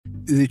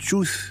The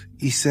truth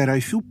is that I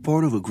feel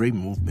part of a great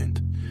movement.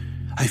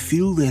 I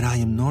feel that I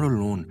am not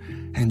alone,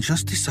 and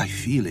just as I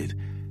feel it,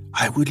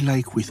 I would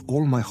like with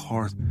all my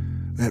heart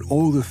that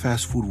all the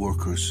fast food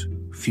workers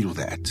feel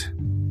that.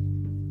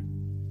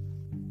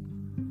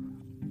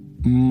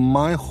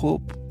 My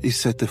hope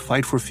is that the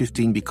fight for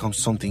 15 becomes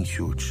something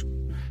huge.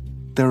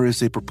 There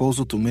is a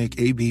proposal to make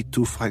AB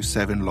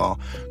 257 law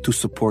to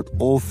support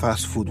all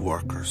fast food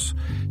workers.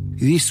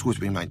 This would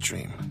be my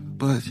dream,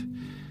 but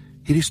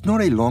it is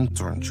not a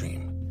long-term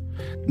dream.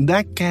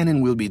 That can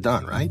and will be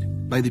done, right?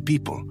 By the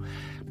people.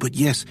 But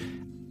yes,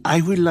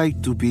 I would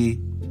like to be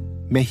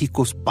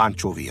Mexico's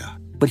Pancho Villa,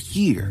 but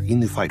here in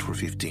the fight for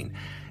 15.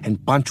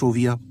 And Pancho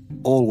Villa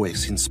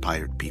always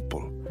inspired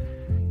people.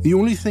 The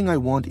only thing I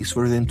want is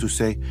for them to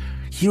say,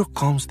 here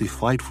comes the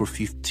fight for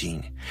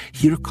 15.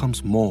 Here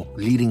comes Mo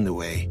leading the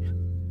way.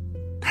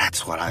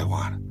 That's what I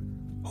want.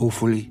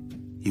 Hopefully,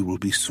 it will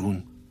be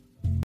soon.